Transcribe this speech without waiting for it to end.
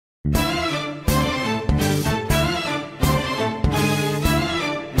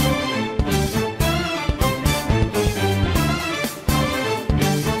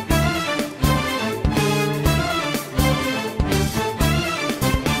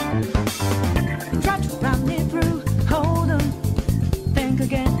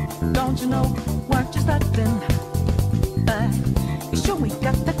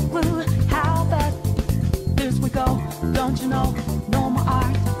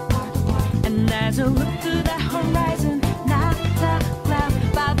As I look to the horizon, not a cloud,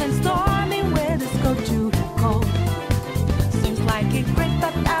 but then stormy weather's go too cold. Seems like it crept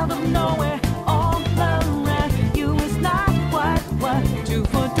up out of nowhere, all around you is not what to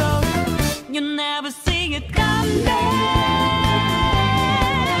foretold. You never see it coming.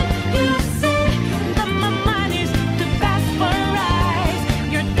 You see that my mind is too fast for eyes.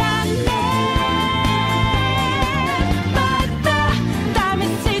 You're done there, but the time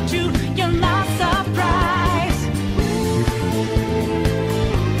it hit you, you're not surprised.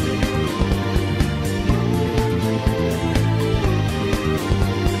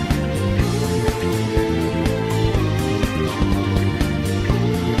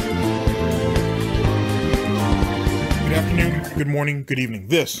 Good afternoon, good morning, good evening.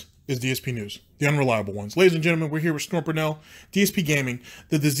 This is DSP News, the unreliable ones. Ladies and gentlemen, we're here with Snort, Burnell, Dspgaming.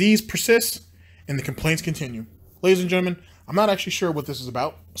 The disease persists and the complaints continue. Ladies and gentlemen, I'm not actually sure what this is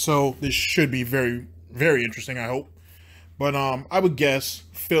about, so this should be very, very interesting, I hope. But I would guess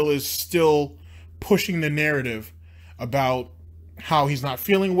Phil is still pushing the narrative about how he's not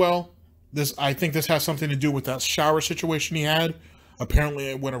feeling well. I think this has something to do with that shower situation he had. Apparently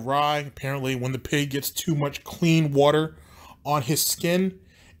it went awry. Apparently when the pig gets too much clean water on his skin,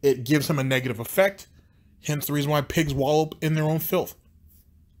 it gives him a negative effect. Hence the reason why pigs wallow in their own filth.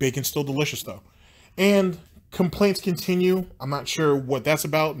 Bacon's still delicious though. And complaints continue. I'm not sure what that's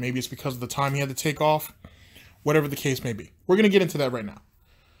about. Maybe it's because of the time he had to take off. Whatever the case may be. We're going to get into that right now.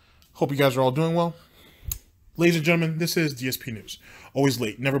 Hope you guys are all doing well. Ladies and gentlemen, this is DSP News. Always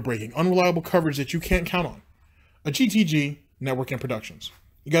late, never breaking, unreliable coverage that you can't count on. A GTG Network and Productions.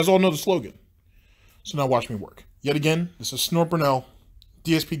 You guys all know the slogan. So now watch me work. Yet again, this is Snort, Burnell,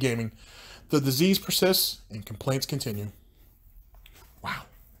 Dspgaming. The disease persists and complaints continue. Wow.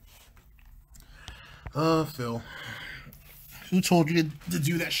 Phil. Who told you to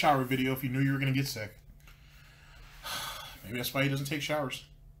do that shower video if you knew you were going to get sick? Maybe that's why he doesn't take showers.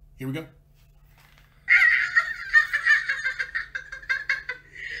 Here we go.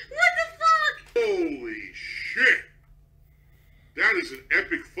 What the fuck? Holy shit. That is an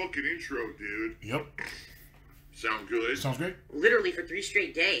epic fucking intro, dude. Yep. Sound good? Sounds great. Literally for 3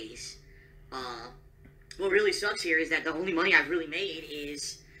 straight days. What really sucks here is that the only money I've really made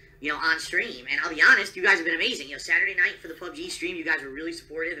is, on stream. And I'll be honest, you guys have been amazing. Saturday night for the PUBG stream, you guys were really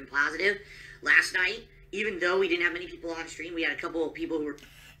supportive and positive. Last night, even though we didn't have many people on stream, we had a couple of people who were...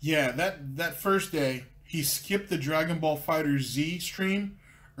 Yeah, that first day, he skipped the Dragon Ball FighterZ stream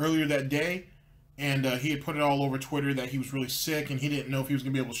earlier that day. And he had put it all over Twitter that he was really sick and he didn't know if he was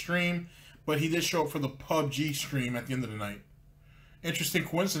going to be able to stream. But he did show up for the PUBG stream at the end of the night. Interesting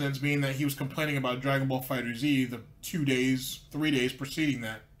coincidence being that he was complaining about Dragon Ball FighterZ the 3 days preceding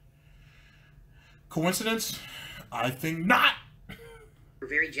that. Coincidence? I think not. We're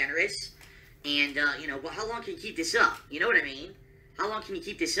very generous. And, but how long can you keep this up? You know what I mean? How long can you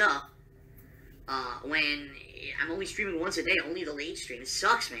keep this up when I'm only streaming once a day, only the late stream? It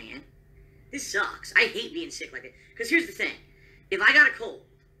sucks, man. This sucks. I hate being sick like that. Because here's the thing. If I got a cold,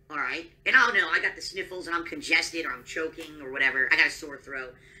 alright, and I don't know, I got the sniffles and I'm congested or I'm choking or whatever, I got a sore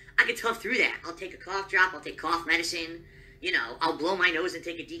throat, I can tough through that. I'll take a cough drop, I'll take cough medicine, I'll blow my nose and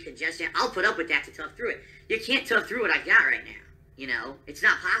take a decongestant. I'll put up with that to tough through it. You can't tough through what I've got right now. It's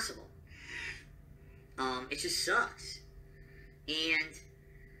not possible. It just sucks. And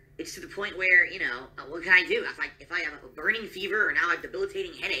it's to the point where, what can I do? If I have a burning fever or now a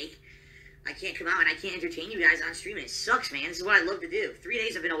debilitating headache, I can't come out and I can't entertain you guys on stream. And it sucks, man. This is what I love to do. 3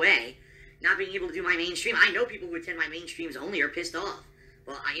 days I've been away, not being able to do my main stream. I know people who attend my main streams only are pissed off.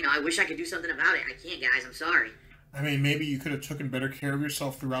 Well, I wish I could do something about it. I can't, guys. I'm sorry. I mean, maybe you could have taken better care of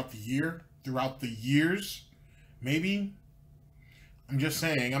yourself throughout the years. Maybe. I'm just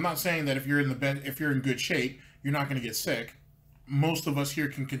saying. I'm not saying that if you're in good shape, you're not going to get sick. Most of us here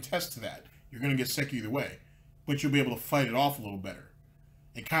can contest to that. You're going to get sick either way, but you'll be able to fight it off a little better.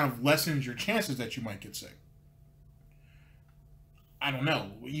 It kind of lessens your chances that you might get sick. I don't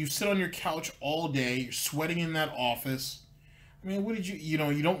know. You sit on your couch all day, you're sweating in that office. I mean, what did you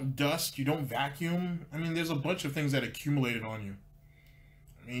don't dust, you don't vacuum. I mean, there's a bunch of things that accumulated on you.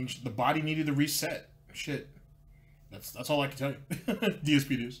 I mean, the body needed to reset. Shit. That's all I can tell you. DSP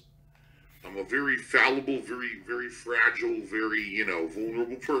News. I'm a very fallible, very, very fragile, very,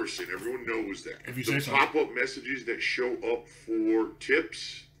 vulnerable person. Everyone knows that. If you say so. The pop-up messages that show up for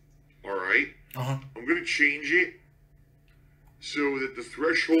tips, all right? Uh-huh. I'm going to change it so that the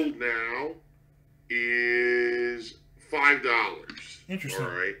threshold now is $5. Interesting. All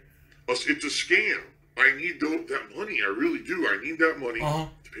right? It's a scam. I need that money. I really do. I need that money to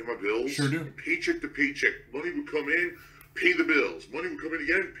pay my bills. Sure do. Paycheck to paycheck. Money would come in, pay the bills. Money would come in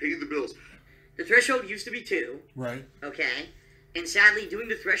again, pay the bills. The threshold used to be $2. Right. Okay? And sadly, doing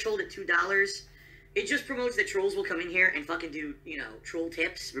the threshold at $2, it just promotes that trolls will come in here and fucking do, you know, troll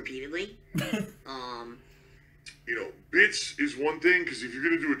tips repeatedly. You know, bits is one thing, because if you're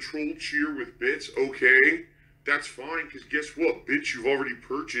going to do a troll cheer with bits, okay, that's fine, because guess what? Bits you've already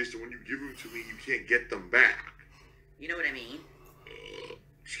purchased, and when you give them to me, you can't get them back. You know what I mean?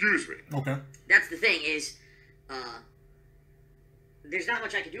 Excuse me. Okay. That's the thing is, there's not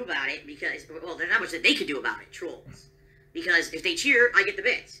much I can do about it because, well, there's not much that they can do about it, trolls. Because if they cheer, I get the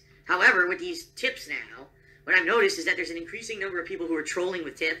bits. However, with these tips now, what I've noticed is that there's an increasing number of people who are trolling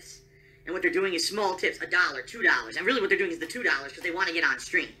with tips, and what they're doing is small tips, $1, $2, and really what they're doing is the $2 because they want to get on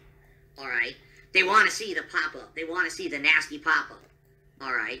stream. All right, they want to see the pop up, they want to see the nasty pop up.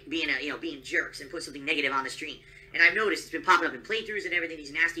 All right, being jerks and put something negative on the stream. And I've noticed it's been popping up in playthroughs and everything.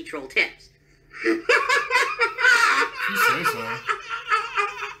 These nasty troll tips. You say so.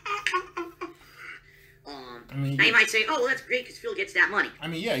 I mean, now you might say, "Oh, well, that's great because Phil gets that money." I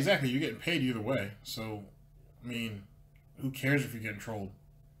mean, yeah, exactly. You're getting paid either way. So, I mean, who cares if you're getting trolled?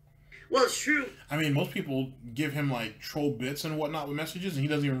 Well, it's true. I mean, most people give him like troll bits and whatnot with messages, and he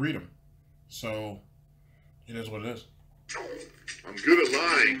doesn't even read them. So, it is what it is. I'm good at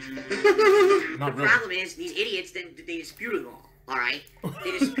lying. Not The really. problem is these idiots. Then they dispute them all. All right,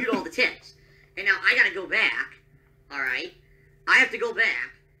 they dispute all the tips, and now I gotta go back. All right, I have to go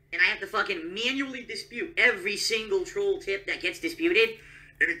back. And I have to fucking manually dispute every single troll tip that gets disputed.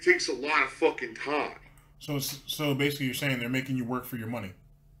 And it takes a lot of fucking time. So basically you're saying they're making you work for your money.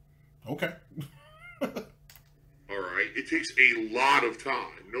 Okay. Alright? It takes a lot of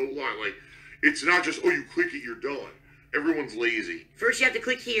time. No lie. Like, it's not just, oh, you click it, you're done. Everyone's lazy. First you have to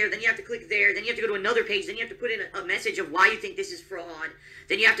click here, then you have to click there, then you have to go to another page, then you have to put in a message of why you think this is fraud,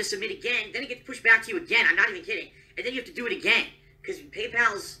 then you have to submit again, then it gets pushed back to you again, I'm not even kidding, and then you have to do it again. Because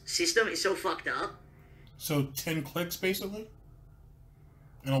PayPal's system is so fucked up. So 10 clicks, basically?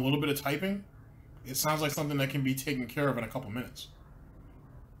 And a little bit of typing? It sounds like something that can be taken care of in a couple minutes.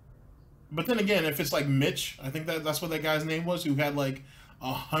 But then again, if it's like Mitch, I think that's what that guy's name was, who had like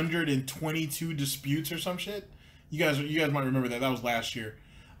 122 disputes or some shit. You guys might remember that. That was last year.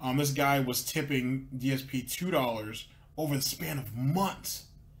 This guy was tipping DSP $2 over the span of months.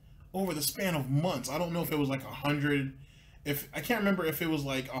 Over the span of months. I don't know if it was like 100... I can't remember if it was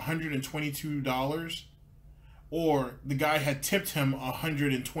like $122 or the guy had tipped him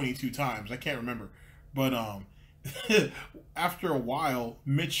 122 times. I can't remember. But after a while,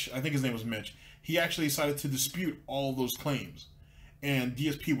 Mitch, I think his name was Mitch, he actually decided to dispute all of those claims. And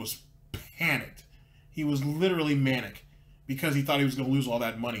DSP was panicked. He was literally manic because he thought he was going to lose all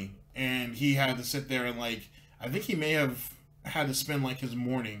that money. And he had to sit there and like, I think he may have had to spend like his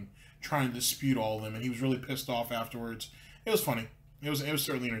morning trying to dispute all of them. And he was really pissed off afterwards. It was funny. It was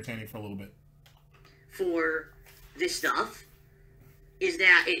certainly entertaining for a little bit. For this stuff is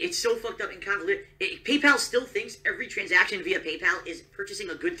that it's so fucked up and convoluted. PayPal still thinks every transaction via PayPal is purchasing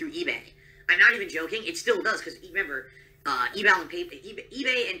a good through eBay. I'm not even joking. It still does because remember,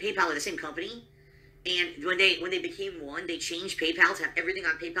 eBay and PayPal are the same company. And when they became one, they changed PayPal to have everything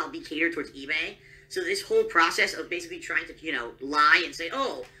on PayPal be catered towards eBay. So this whole process of basically trying to lie and say,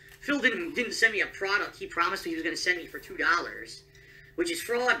 oh, Phil didn't send me a product he promised me he was going to send me for $2, which is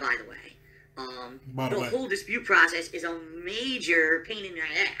fraud, by the way. The whole dispute process is a major pain in the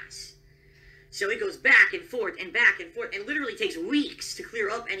ass. So it goes back and forth and literally takes weeks to clear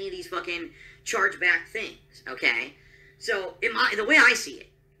up any of these fucking chargeback things, okay? So the way I see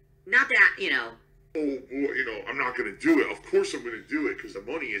it, not that, oh, boy, I'm not going to do it. Of course I'm going to do it because the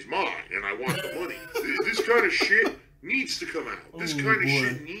money is mine and I want the money. This kind of shit needs to come out. This kind of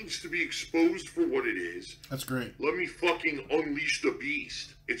shit needs to be exposed for what it is. That's great. Let me fucking unleash the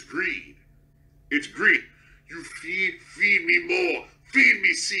beast. It's greed. It's greed. You feed me more. Feed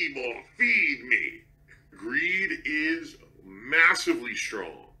me, Seymour. Feed me. Greed is massively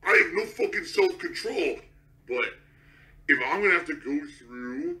strong. I have no fucking self-control. But if I'm going to have to go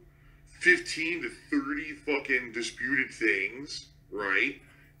through 15 to 30 fucking disputed things, right?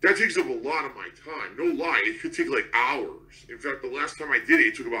 That takes up a lot of my time. No lie, it could take like hours. In fact, the last time I did it,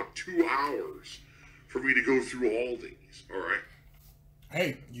 it took about 2 hours for me to go through all these. All right.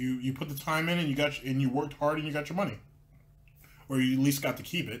 Hey, you put the time in and you worked hard and you got your money, or you at least got to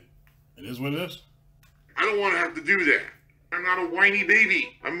keep it. It is what it is. I don't want to have to do that. I'm not a whiny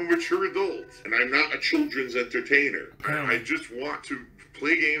baby. I'm a mature adult, and I'm not a children's entertainer. I just want to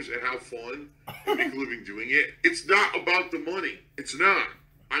play games and have fun and make a living doing it. It's not about the money. It's not.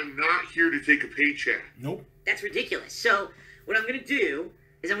 I'm not here to take a paycheck. Nope. That's ridiculous. So what I'm going to do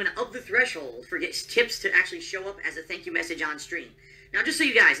is I'm going to up the threshold for tips to actually show up as a thank you message on stream. Now, just so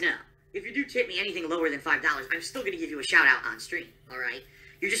you guys know, if you do tip me anything lower than $5, I'm still going to give you a shout out on stream, alright?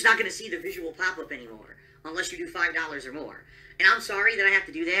 You're just not going to see the visual pop-up anymore, unless you do $5 or more. And I'm sorry that I have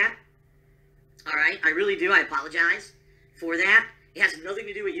to do that, alright? I really do, I apologize for that. It has nothing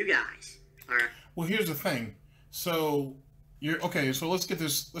to do with you guys, alright? Well, here's the thing. So, okay, so let's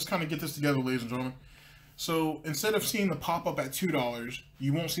kind of get this together, ladies and gentlemen. So, instead of seeing the pop-up at $2,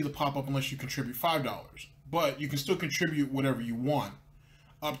 you won't see the pop-up unless you contribute $5. But you can still contribute whatever you want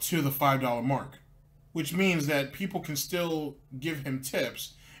up to the $5 mark, which means that people can still give him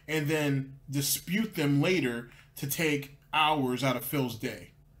tips and then dispute them later to take hours out of Phil's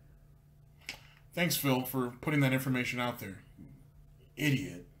day. Thanks, Phil, for putting that information out there.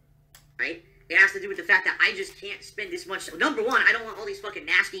 Idiot. Right? It has to do with the fact that I just can't spend this much. Number one, I don't want all these fucking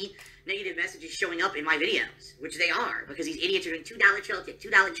nasty negative messages showing up in my videos, which they are, because these idiots are doing $2 trail tip,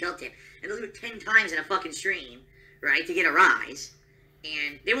 $2 trail tip, and they'll do it 10 times in a fucking stream, right, to get a rise.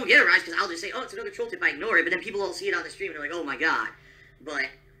 And they won't get a rise because I'll just say, oh, it's another troll tip, I ignore it, but then people will see it on the stream and they're like, oh my god. But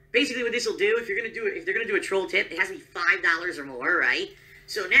basically what this will do, if they're gonna do a troll tip, it has to be $5 or more, right?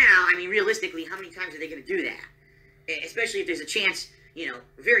 So now, I mean, realistically, how many times are they gonna do that? Especially if there's a chance, you know,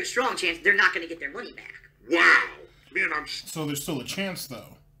 a very strong chance they're not gonna get their money back. Wow. Man, So there's still a chance,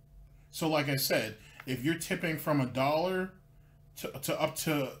 though. So like I said, if you're tipping from $1 to up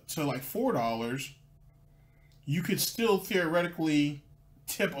to like $4, you could still theoretically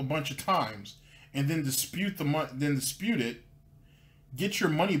tip a bunch of times and then dispute it, get your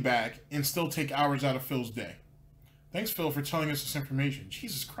money back, and still take hours out of Phil's day. Thanks, Phil, for telling us this information.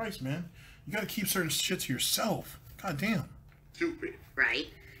 Jesus Christ, man. You gotta keep certain shit to yourself. God damn. stupid. Right?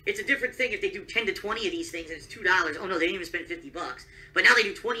 It's a different thing if they do 10 to 20 of these things and it's $2. Oh no, they didn't even spend $50. But now they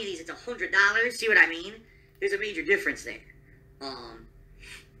do 20 of these, it's $100. See what I mean? There's a major difference there.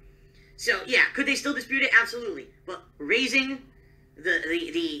 So yeah, could they still dispute it? Absolutely. But raising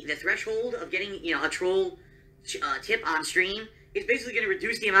the threshold of getting, you know, a troll tip on stream is basically going to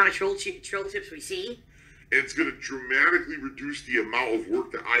reduce the amount of troll tips we see. And it's going to dramatically reduce the amount of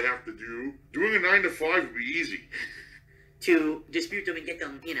work that I have to do. Doing a 9 to 5 would be easy. To dispute them and get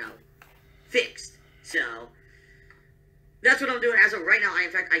them, you know, fixed. So, that's what I'm doing as of right now.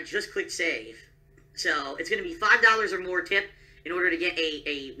 In fact, I just clicked save. So, it's going to be $5 or more tip in order to get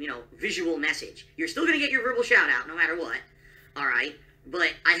a you know, visual message. You're still going to get your verbal shout out no matter what. Alright?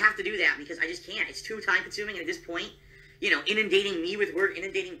 But I have to do that because I just can't. It's too time consuming, and at this point, you know, inundating me with work,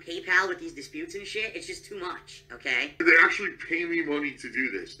 inundating PayPal with these disputes and shit, it's just too much, okay? They actually pay me money to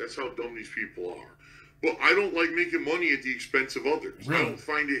do this. That's how dumb these people are. But I don't like making money at the expense of others. Really? I don't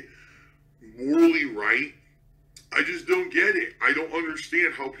find it morally right. I just don't get it. I don't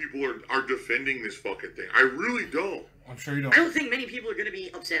understand how people are defending this fucking thing. I really don't. I'm sure you don't. I don't think many people are going to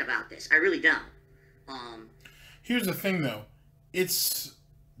be upset about this. I really don't. Here's the thing, though. It's...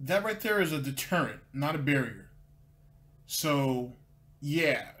 That right there is a deterrent, not a barrier. So,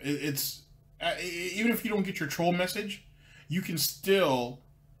 yeah, it's... even if you don't get your troll message, you can still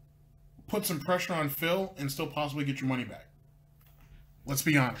put some pressure on Phil and still possibly get your money back. Let's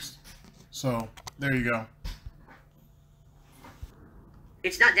be honest. So, there you go.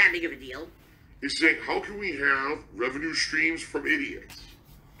 It's not that big of a deal. It's saying, how can we have revenue streams from idiots?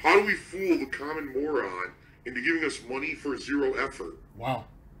 How do we fool the common moron into giving us money for zero effort? Wow.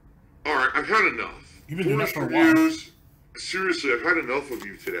 Alright, I've had enough. You've been doing that for a while. Reviews, seriously, I've had enough of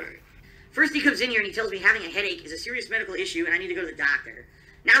you today. First he comes in here and he tells me having a headache is a serious medical issue and I need to go to the doctor.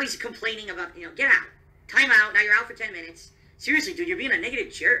 Now he's complaining about, you know, get out. Time out. Now you're out for 10 minutes. Seriously, dude, you're being a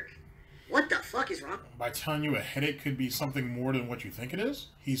negative jerk. What the fuck is wrong? By telling you a headache could be something more than what you think it is,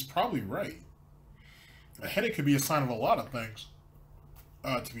 he's probably right. A headache could be a sign of a lot of things.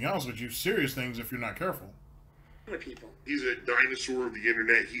 To be honest with you, serious things if you're not careful. With people. He's a dinosaur of the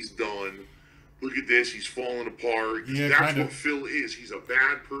internet. He's done. Look at this. He's falling apart. Yeah, that's kind of. what Phil is. He's a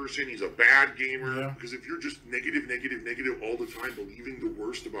bad person. He's a bad gamer. Yeah. Because if you're just negative all the time, believing the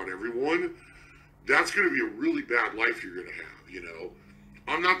worst about everyone, that's going to be a really bad life you're going to have, you know?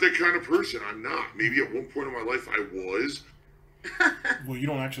 I'm not that kind of person. I'm not. Maybe at one point in my life I was. Well, you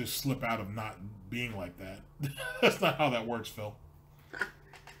don't actually slip out of not being like that. That's not how that works, Phil.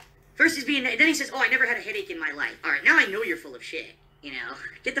 First he's being, then he says, oh, I never had a headache in my life. Alright, now I know you're full of shit. You know?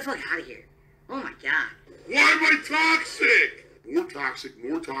 Get the fuck out of here. Oh my god. Why am I toxic?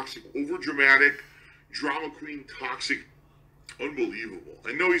 More toxic, over dramatic, drama queen toxic. Unbelievable.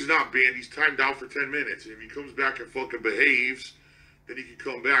 I know he's not banned. He's timed out for 10 minutes. And if he comes back and fucking behaves, then he can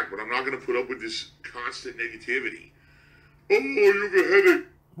come back. But I'm not going to put up with this constant negativity. Oh, you have a headache.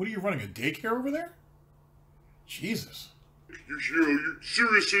 What are you running, a daycare over there? Jesus. You're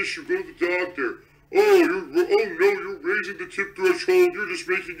serious issue. Go to the doctor. oh no, you're raising the tip threshold. You're just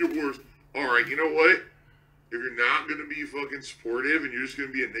making it worse. All right, you know what? If you're not gonna be fucking supportive and you're just gonna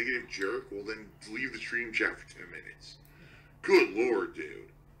be a negative jerk, well then leave the stream chat for 10 minutes. Good lord, dude.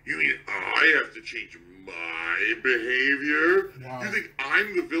 You mean I have to change my behavior? Wow. You think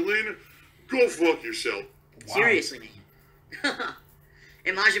I'm the villain? Go fuck yourself. Wow. Seriously, man.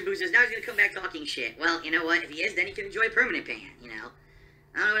 And Majin Buu says, now he's going to come back talking shit. Well, you know what? If he is, then he can enjoy permanent pain, you know?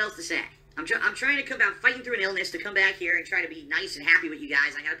 I don't know what else to say. I'm trying to come back, fighting through an illness to come back here and try to be nice and happy with you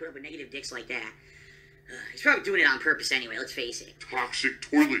guys. I got to put up with negative dicks like that. He's probably doing it on purpose anyway, let's face it. Toxic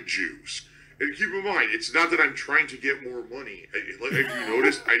toilet juice. And keep in mind, it's not that I'm trying to get more money. Like, have you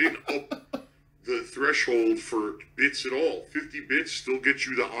noticed? I didn't up the threshold for bits at all. 50 bits still gets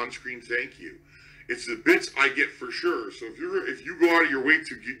you the on-screen thank you. It's the bits I get for sure. So if you go out of your way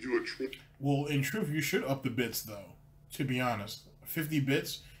to do a troll. Well, in truth, you should up the bits though. To be honest, 50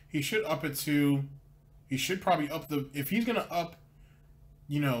 bits. He should up it to. He should probably up the. If he's gonna up,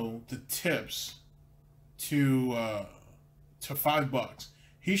 you know, the tips to $5,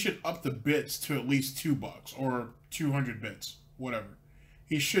 he should up the bits to at least $2 or 200 bits, whatever.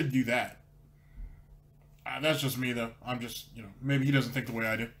 He should do that. That's just me though. I'm just, you know, maybe he doesn't think the way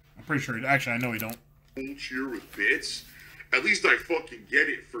I do. I'm pretty sure. Actually, I know he don't. Cheer with bits. At least I fucking get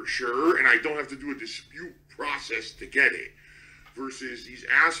it for sure, and I don't have to do a dispute process to get it. Versus these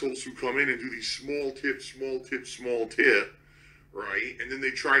assholes who come in and do these small tip, right? And then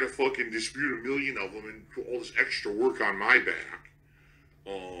they try to fucking dispute a million of them and put all this extra work on my back.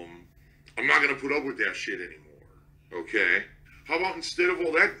 I'm not gonna put up with that shit anymore. Okay? How about instead of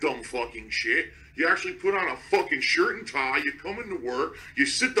all that dumb fucking shit, you actually put on a fucking shirt and tie, you come into work, you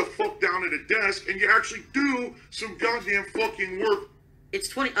sit the fuck down at a desk, and you actually do some goddamn fucking work. It's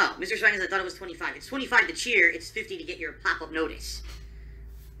 20. Oh, Mr. Swagins, I thought it was 25. It's 25 to cheer. It's 50 to get your pop-up notice.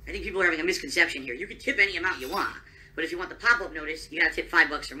 I think people are having a misconception here. You can tip any amount you want, but if you want the pop-up notice, you gotta tip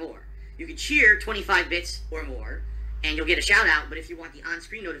 $5 or more. You can cheer 25 bits or more, and you'll get a shout-out, but if you want the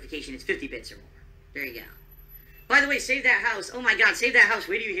on-screen notification, it's 50 bits or more. There you go. By the way, Save That House. Oh my god, Save That House.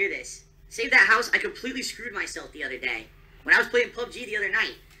 Where do you hear this? Save That House. I completely screwed myself the other day when I was playing PUBG the other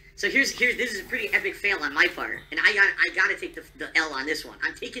night. So this is a pretty epic fail on my part, and I gotta take the L on this one.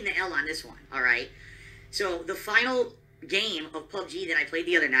 I'm taking the L on this one. All right. So the final game of PUBG that I played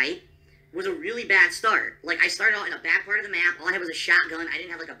the other night was a really bad start. Like, I started out in a bad part of the map. All I had was a shotgun. I didn't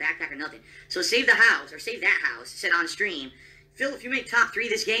have like a backpack or nothing. So Save the House, or Save That House, said on stream, Phil, if you make top 3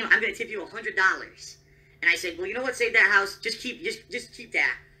 this game, I'm gonna tip you $100. And I said, well, you know what, Save That House, just keep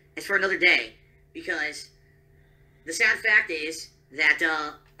that. It's for another day, because the sad fact is that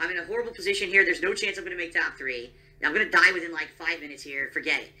I'm in a horrible position here. There's no chance I'm going to make top 3. I'm going to die within like 5 minutes here.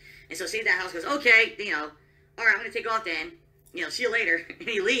 Forget it. And so Save That House goes, okay, you know, all right, I'm going to take off then. You know, see you later. And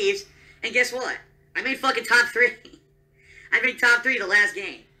he leaves. And guess what? I made fucking top 3. I made top 3 the last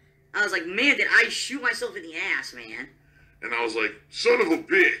game. I was like, man, did I shoot myself in the ass, man. And I was like, son of a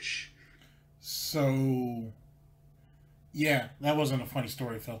bitch. So, yeah, that wasn't a funny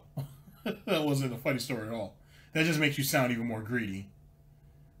story, Phil. That wasn't a funny story at all. That just makes you sound even more greedy.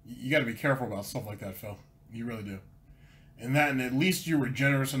 You got to be careful about stuff like that, Phil. You really do. And at least you were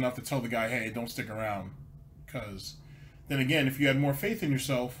generous enough to tell the guy, hey, don't stick around. Because then again, if you had more faith in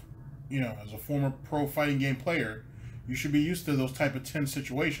yourself, you know, as a former pro fighting game player, you should be used to those type of tense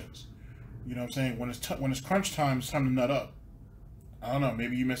situations. You know what I'm saying? When it's crunch time, it's time to nut up. I don't know.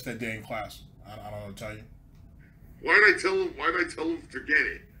 Maybe you missed that day in class. I don't know what to tell you. Why'd I tell him forget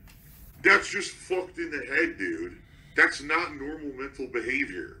it? That's just fucked in the head, dude. That's not normal mental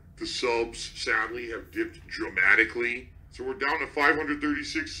behavior. The subs, sadly, have dipped dramatically. So we're down to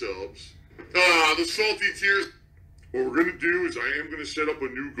 536 subs. The salty tears. What we're going to do is I am going to set up a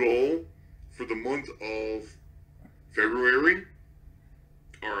new goal for the month of February.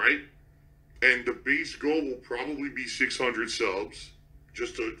 Alright? And the base goal will probably be 600 subs.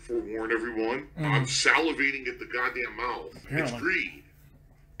 Just to forewarn everyone. I'm salivating at the goddamn mouth. Apparently. It's greed.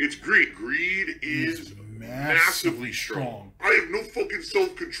 It's greed. Greed is massively strong. I have no fucking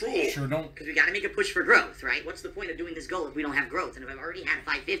self-control. Sure don't. Because we got to make a push for growth, right? What's the point of doing this goal if we don't have growth? And if I've already had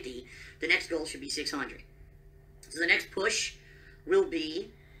 550, the next goal should be 600. So the next push will be...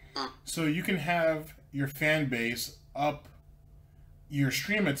 So you can have your fan base up your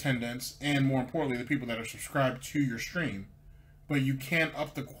stream attendance, and more importantly, the people that are subscribed to your stream. But you can't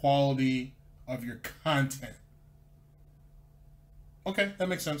up the quality of your content. Okay, that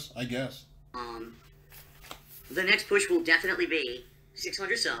makes sense, I guess. The next push will definitely be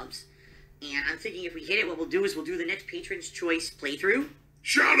 600 subs. And I'm thinking if we hit it, what we'll do is we'll do the next Patron's Choice playthrough.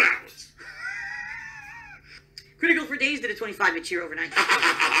 Shout out! Critical for Days did a 25-bit cheer overnight.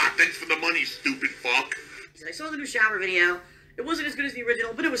 Thanks for the money, stupid fuck. He said, I saw the new shower video. It wasn't as good as the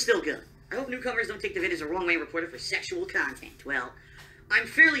original, but it was still good. I hope newcomers don't take the vid as a wrong way and report it for sexual content. Well, I'm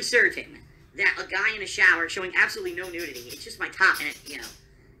fairly certain that a guy in a shower showing absolutely no nudity, it's just my top, and you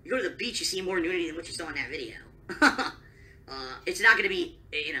go to the beach, you see more nudity than what you saw in that video. It's not going to be,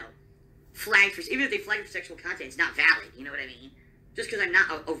 flagged for, even if they flag it for sexual content, it's not valid, you know what I mean? Just because I'm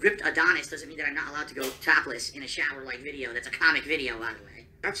not a ripped Adonis doesn't mean that I'm not allowed to go topless in a shower-like video. That's a comic video, by the way.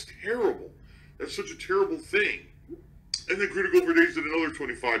 That's terrible. That's such a terrible thing. And then Critical for Days did another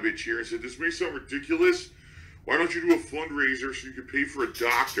 25-bit cheer and said, this may sound ridiculous. Why don't you do a fundraiser so you can pay for a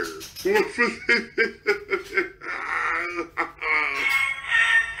doctor?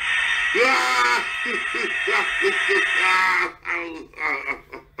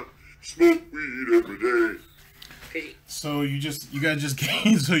 Smoke weed every day. So you guys just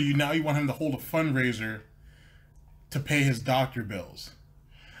gained. So now you want him to hold a fundraiser to pay his doctor bills.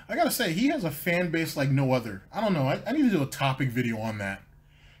 I gotta say, he has a fan base like no other. I don't know. I need to do a topic video on that,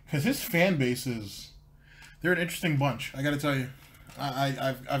 because his fan base they're an interesting bunch. I gotta tell you.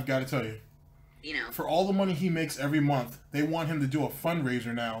 I've got to tell you. For all the money he makes every month, they want him to do a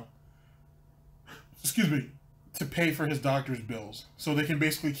fundraiser now. Excuse me, to pay for his doctor's bills, so they can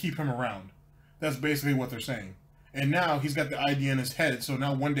basically keep him around. That's basically what they're saying. And now he's got the idea in his head, so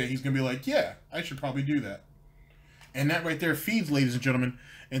now one day he's going to be like, yeah, I should probably do that. And that right there feeds, ladies and gentlemen,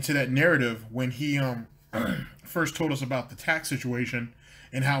 into that narrative when he first told us about the tax situation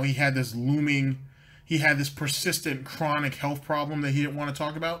and how he had this persistent chronic health problem that he didn't want to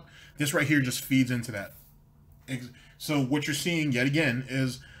talk about. This right here just feeds into that. So what you're seeing yet again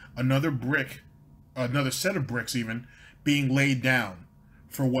is another brick, another set of bricks even, being laid down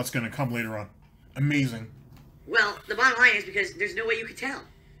for what's going to come later on. Amazing. Well, the bottom line is because there's no way you could tell.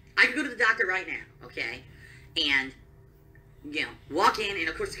 I could go to the doctor right now, okay, and, walk in, and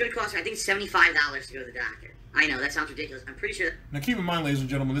of course it's going to cost me, I think it's $75 to go to the doctor. I know, that sounds ridiculous. I'm pretty sure that... Now keep in mind, ladies and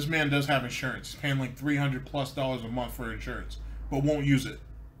gentlemen, this man does have insurance. He's paying like $300+ a month for insurance, but won't use it.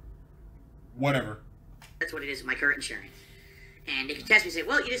 Whatever. That's what it is, my current insurance. And they can test me and say,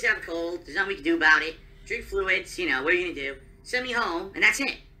 well, you just have a cold, there's nothing we can do about it, drink fluids, what are you going to do? Send me home, and that's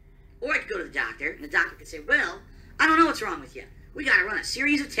it. Or I could go to the doctor, and the doctor could say, well, I don't know what's wrong with you. We got to run a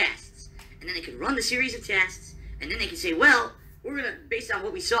series of tests. And then they could run the series of tests, and then they could say, well, we're going to, based on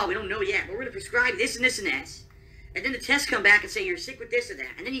what we saw, we don't know yet, but we're going to prescribe this and this and this. And then the tests come back and say you're sick with this or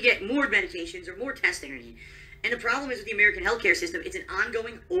that. And then you get more medications or more testing. And the problem is with the American healthcare system, it's an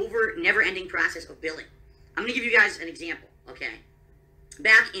ongoing, never-ending process of billing. I'm going to give you guys an example, okay?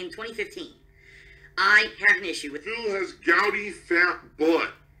 Back in 2015, I had an issue with... Phil has gouty, fat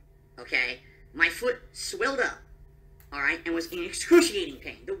butt. Okay? My foot swelled up, all right, and was in excruciating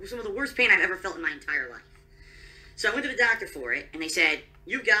pain. Some of the worst pain I've ever felt in my entire life. So I went to the doctor for it, and they said,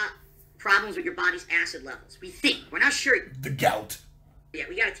 you've got problems with your body's acid levels. We think. We're not sure. The gout. Yeah,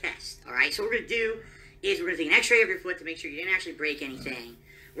 we got a test, all right? So what we're going to do is we're going to take an x-ray of your foot to make sure you didn't actually break anything.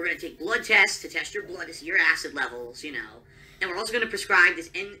 We're going to take blood tests to test your blood to see your acid levels, And we're also going to prescribe this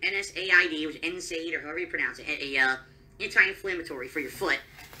NSAID, which is NSAID, or however you pronounce it, a anti-inflammatory for your foot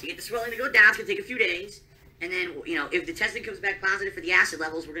to get the swelling to go down. It's going to take a few days. And then, if the testing comes back positive for the acid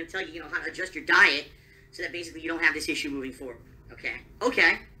levels, we're going to tell you, how to adjust your diet so that basically you don't have this issue moving forward. Okay?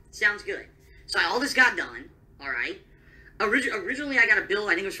 Okay. Sounds good. So all this got done, all right? Originally, I got a bill,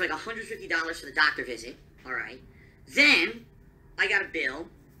 I think it was for like $150 for the doctor visit, all right? Then, I got a bill,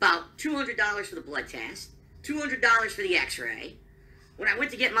 about $200 for the blood test, $200 for the x-ray. When I went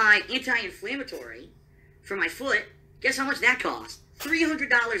to get my anti-inflammatory for my foot, guess how much that cost?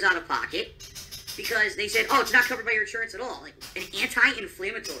 $300 out of pocket, because they said, oh, it's not covered by your insurance at all. Like, an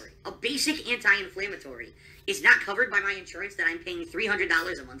anti-inflammatory, a basic anti-inflammatory, is not covered by my insurance that I'm paying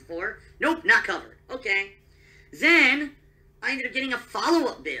 $300 a month for? Nope, not covered. Okay. Then, I ended up getting a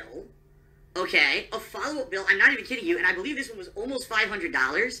follow-up bill. Okay, a follow-up bill, I'm not even kidding you, and I believe this one was almost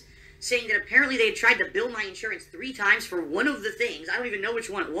 $500, saying that apparently they had tried to bill my insurance 3 times for one of the things. I don't even know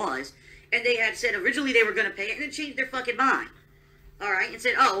which one it was. And they had said originally they were going to pay it, and then changed their fucking mind. Alright, and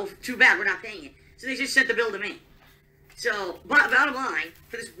said, oh, well, too bad, we're not paying it. So they just sent the bill to me. So, bottom line,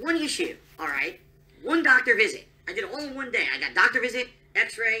 for this one issue, alright, one doctor visit. I did it all in one day. I got doctor visit,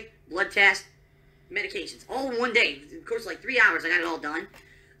 x-ray, blood test, medications. All in one day. Of course, like 3 hours, I got it all done.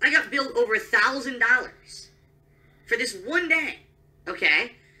 I got billed over $1,000 for this one day.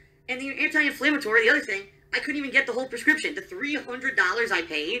 Okay? And the anti-inflammatory, the other thing, I couldn't even get the whole prescription. The $300 I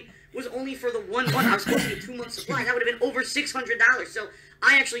paid was only for the one month. I was supposed to get 2 months supply. That would have been over $600. So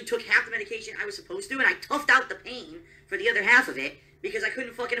I actually took half the medication I was supposed to, and I toughed out the pain for the other half of it because I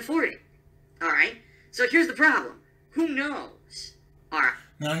couldn't fucking afford it. Alright? So here's the problem. Who knows? All right.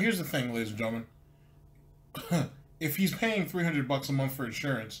 Now, here's the thing, ladies and gentlemen. If he's paying $300 a month for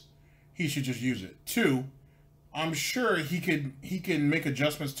insurance, he should just use it. 2, I'm sure he can make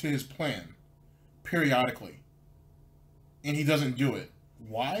adjustments to his plan periodically, and he doesn't do it.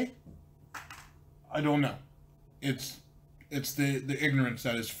 Why? I don't know. It's the ignorance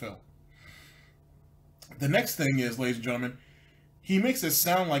that is Phil. The next thing is, ladies and gentlemen, he makes it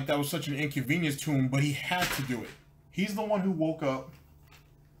sound like that was such an inconvenience to him, but he had to do it. He's the one who woke up.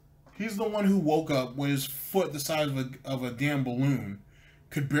 He's the one who woke up with his foot the size of a damn balloon,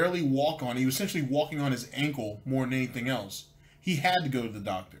 could barely walk on it. He was essentially walking on his ankle more than anything else. He had to go to the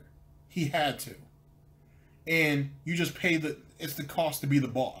doctor. He had to. And you just pay it's the cost to be the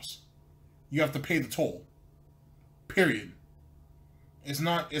boss. You have to pay the toll. Period. It's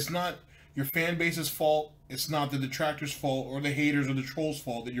not your fan base's fault. It's not the detractors' fault or the haters or the trolls'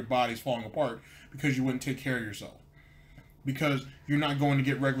 fault that your body's falling apart because you wouldn't take care of yourself. Because you're not going to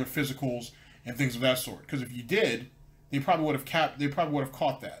get regular physicals and things of that sort. Because if you did, they probably would have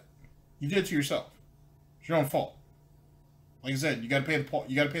caught that. You did it to yourself. It's your own fault. Like I said, you got to pay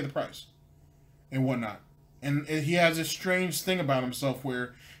the price and whatnot. And he has this strange thing about himself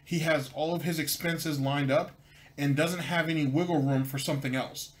where he has all of his expenses lined up and doesn't have any wiggle room for something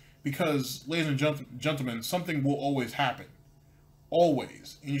else. Because, ladies and gentlemen, something will always happen.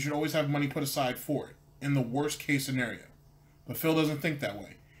 Always. And you should always have money put aside for it. In the worst case scenario. But Phil doesn't think that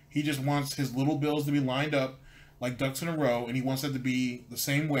way. He just wants his little bills to be lined up like ducks in a row, and he wants that to be the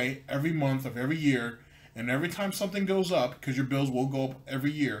same way every month of every year. And every time something goes up, because your bills will go up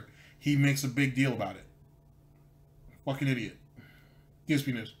every year, he makes a big deal about it. Fucking idiot.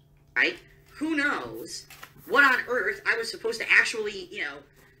 DSP News. Right? Who knows what on earth I was supposed to actually,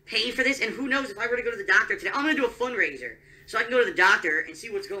 pay for this, and who knows if I were to go to the doctor today. I'm going to do a fundraiser so I can go to the doctor and see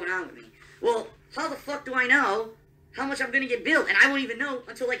what's going on with me. Well, how the fuck do I know how much I'm going to get billed? And I won't even know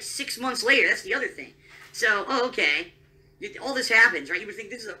until like 6 months later. That's the other thing. So, okay, all this happens, right? You would think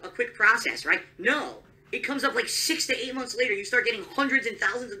this is a quick process, right? No. It comes up like 6 to 8 months later. You start getting hundreds and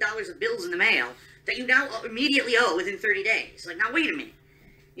thousands of dollars of bills in the mail that you now immediately owe within 30 days. Like, now wait a minute.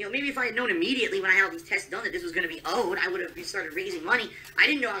 Maybe if I had known immediately when I had all these tests done that this was going to be owed, I would have started raising money. I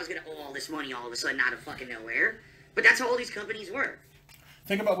didn't know I was going to owe all this money all of a sudden out of fucking nowhere. But that's how all these companies work.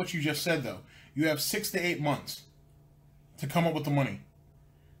 Think about what you just said, though. You have 6 to 8 months to come up with the money.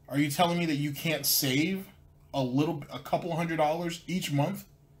 Are you telling me that you can't save a couple $100 each month?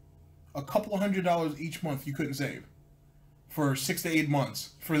 A couple $100 each month you couldn't save for 6 to 8 months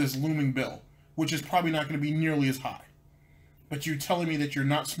for this looming bill, which is probably not going to be nearly as high. But you're telling me that you're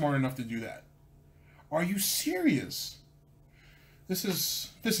not smart enough to do that. Are you serious? This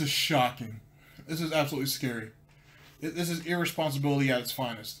is shocking. This is absolutely scary. This is irresponsibility at its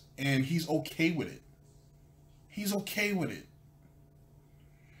finest. And he's okay with it. He's okay with it.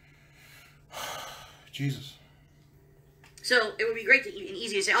 Jesus. So it would be great and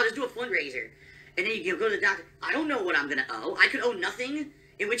easy to say, I'll just do a fundraiser. And then you go to the doctor. I don't know what I'm going to owe. I could owe nothing.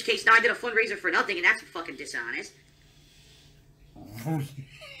 In which case, now I did a fundraiser for nothing, and that's fucking dishonest.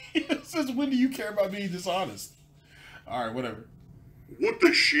 Since when do you care about being dishonest? Alright, whatever. What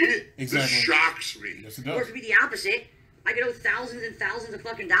the shit? Exactly. This shocks me. Yes, it Or it does. could be the opposite. I could owe thousands and thousands of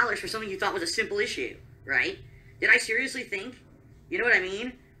fucking dollars for something you thought was a simple issue, right? Did I seriously think, you know what I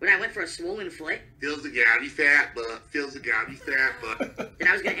mean? When I went for a swollen foot, Feels the gabby fat butt. Feels the gabby fat butt. that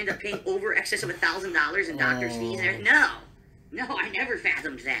I was going to end up paying over excess of $1,000 in doctor's fees and everything. No, I never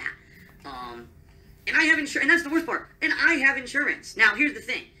fathomed that. And I have insurance, and that's the worst part. And I have insurance. Now, here's the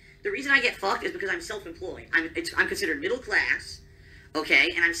thing. The reason I get fucked is because I'm self-employed. I'm considered middle class, okay,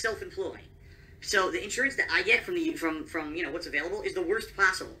 and I'm self-employed. So the insurance that I get from what's available is the worst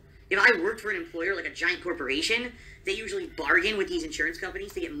possible. If I worked for an employer like a giant corporation, they usually bargain with these insurance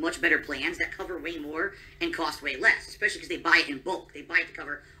companies to get much better plans that cover way more and cost way less, especially because they buy it in bulk. They buy it to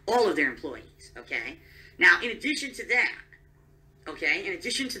cover all of their employees, okay? Now, in addition to that,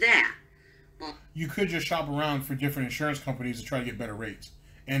 You could just shop around for different insurance companies to try to get better rates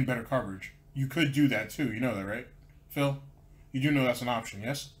and better coverage. You could do that too. You know that, right? Phil? You do know that's an option,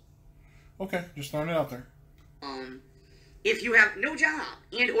 yes? Okay, just throwing it out there. If you have no job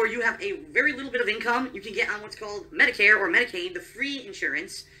and or you have a very little bit of income, you can get on what's called Medicare or Medicaid, the free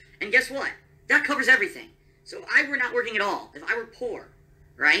insurance. And guess what? That covers everything. So if I were not working at all, if I were poor,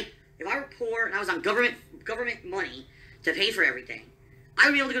 right? If I were poor and I was on government money to pay for everything, I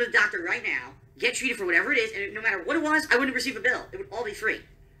would be able to go to the doctor right now, get treated for whatever it is, and no matter what it was, I wouldn't receive a bill. It would all be free.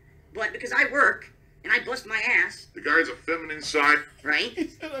 But because I work and I bust my ass, The guy's a feminine side. right?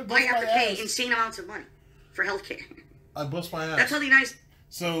 I have to pay insane amounts of money for healthcare. I bust my ass. That's how the United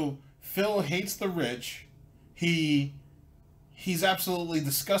So Phil hates the rich. He's absolutely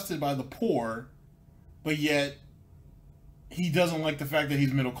disgusted by the poor, but yet he doesn't like the fact that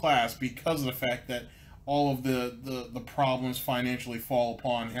he's middle class because of the fact that all of the problems financially fall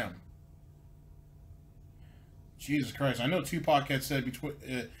upon him. Jesus Christ! I know Tupac had said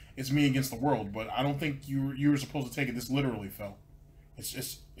it's me against the world, but I don't think you were supposed to take it this literally, Phil.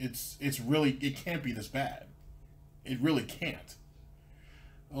 It's really, it can't be this bad. It really can't.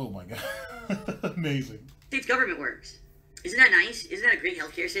 Oh my God. Amazing. State's government works. Isn't that nice? Isn't that a great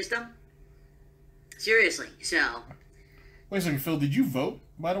healthcare system? Seriously, so... Wait a second, Phil, did you vote,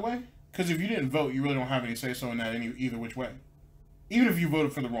 by the way? Because if you didn't vote, you really don't have any say-so in that either which way. Even if you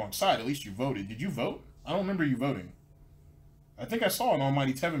voted for the wrong side, at least you voted. Did you vote? I don't remember you voting. I think I saw an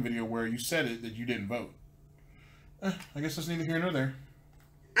Almighty Tevin video where you said that you didn't vote. I guess that's neither here nor there.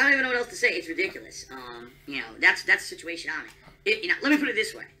 I don't even know what else to say. It's ridiculous. You know, that's the situation on it. You know, let me put it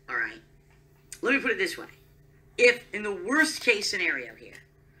this way, all right? Let me put it this way. If, in the worst case scenario here,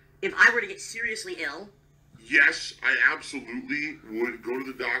 if I were to get seriously ill... Yes, I absolutely would go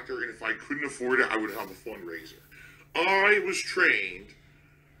to the doctor, and if I couldn't afford it, I would have a fundraiser. I was trained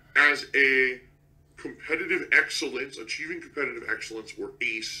as a competitive excellence, achieving competitive excellence, or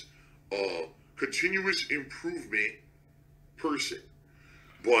ACE, continuous improvement person.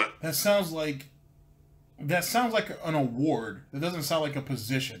 But that sounds like an award. That doesn't sound like a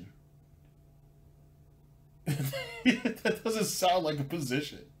position. That doesn't sound like a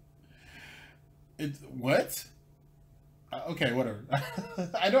position. What? Okay, whatever.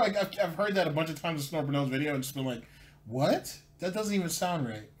 I know I've heard that a bunch of times in Snort Burnell's video and just been like, what? That doesn't even sound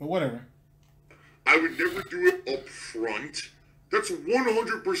right. But whatever. I would never do it up front. That's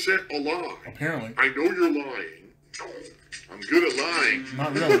 100% a lie. Apparently. I know you're lying. I'm good at lying.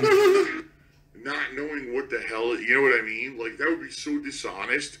 Not really. Not knowing what the hell, you know what I mean? Like, that would be so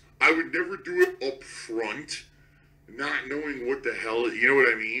dishonest. I would never do it up front, not knowing what the hell, you know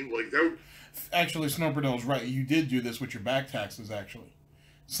what I mean? Like, that would... Actually, Snort Burnell's right. You did do this with your back taxes, actually.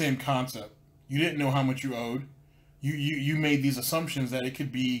 Same concept. You didn't know how much you owed. You made these assumptions that it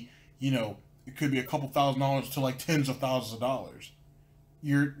could be, you know, it could be a couple $1,000s to like tens of thousands of dollars.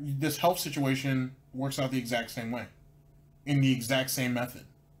 This health situation works out the exact same way. In the exact same method.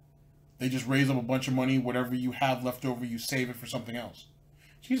 They just raise up a bunch of money, whatever you have left over, you save it for something else.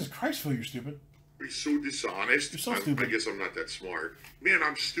 Jesus Christ, Phil, you're stupid. You're so dishonest. You're so stupid. I guess I'm not that smart. Man,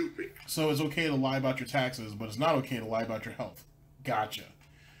 I'm stupid. So it's okay to lie about your taxes, but it's not okay to lie about your health. Gotcha.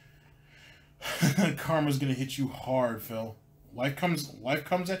 Karma's gonna hit you hard, Phil. Life comes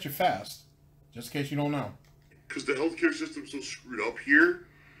at you fast. Just in case you don't know. Because the healthcare system's so screwed up here,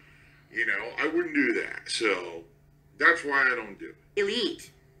 you know, I wouldn't do that. So that's why I don't do it.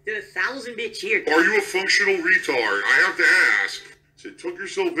 Elite. Did 1,000-bit cheer. Are you a functional retard? I have to ask. So tuck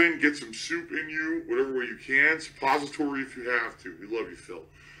yourself in, get some soup in you, whatever way you can. Suppository if you have to. We love you, Phil.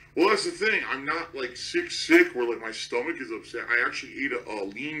 Well, that's the thing. I'm not like sick where like my stomach is upset. I actually ate a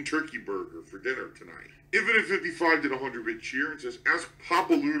lean turkey burger for dinner tonight. Infinite 55 did a 100-bit cheer and says, ask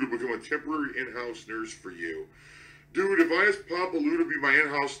Papa Lou to become a temporary in-house nurse for you. Dude, if I asked Papa Lou to be my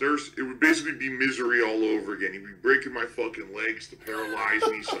in-house nurse, it would basically be misery all over again. He'd be breaking my fucking legs to paralyze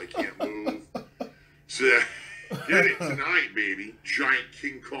me so I can't move. So, get it tonight, baby. Giant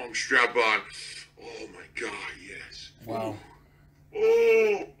King Kong strap-on. Oh, my God, yes. Wow.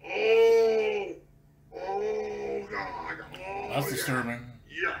 Oh, God. Oh, that's disturbing.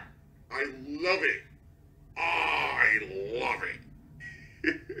 Yeah, I love it. I love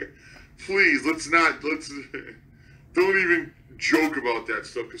it. Please, let's don't even joke about that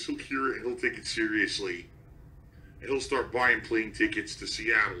stuff, because he'll hear it and he'll take it seriously. And he'll start buying plane tickets to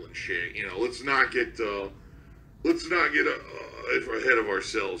Seattle and shit. You know, let's not get ahead of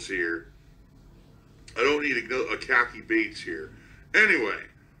ourselves here. I don't need a Kathy Bates here. Anyway,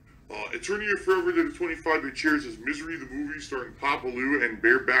 Attorney of Forever did a 25-bit cheer. It says Misery the movie starring Papa Lou and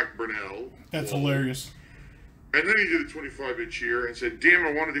Bareback Burnell. That's hilarious. And then he did a 25-bit cheer and said, damn,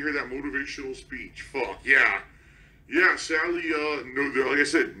 I wanted to hear that motivational speech. Fuck, yeah. Yeah, sadly, no, like I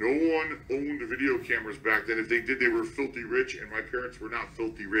said, no one owned video cameras back then. If they did, they were filthy rich, and my parents were not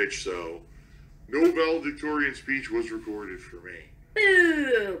filthy rich, so no valedictorian speech was recorded for me.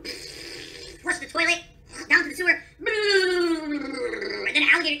 Boo! Flush the toilet, down to the sewer, and then an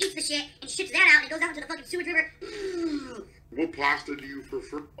alligator eats the shit and shits that out and it goes out into the fucking sewage river. What pasta do you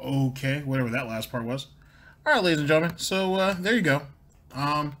prefer? Okay, whatever that last part was. All right, ladies and gentlemen, so there you go.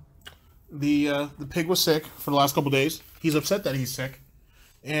 The pig was sick for the last couple days. He's upset that he's sick.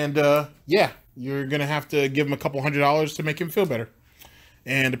 And, yeah, you're going to have to give him a couple $100 to make him feel better.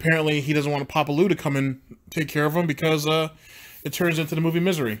 And apparently he doesn't want Papa Lou to come and take care of him because it turns into the movie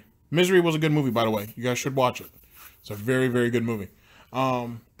Misery. Misery was a good movie, by the way. You guys should watch it. It's a very, very good movie.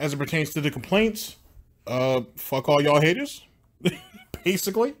 As it pertains to the complaints, fuck all y'all haters,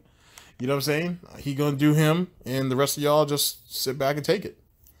 basically. You know what I'm saying? He gonna do him, and the rest of y'all just sit back and take it.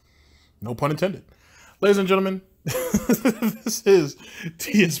 No pun intended. Ladies and gentlemen, this is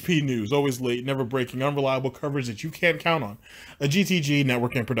DSP News. Always late, never breaking, unreliable coverage that you can't count on. A GTG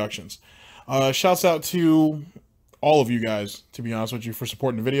Network and Productions. Shouts out to all of you guys, to be honest with you, for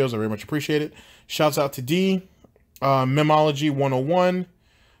supporting the videos. I very much appreciate it. Shouts out to D, Memology 101,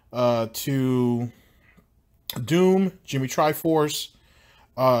 to Doom, Jimmy Triforce,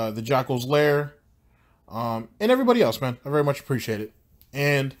 the Jackal's Lair, and everybody else, man. I very much appreciate it.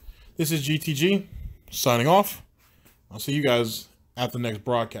 And this is GTG, signing off. I'll see you guys at the next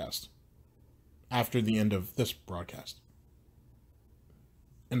broadcast, after the end of this broadcast.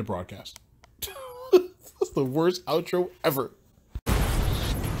 End of broadcast. That's the worst outro ever.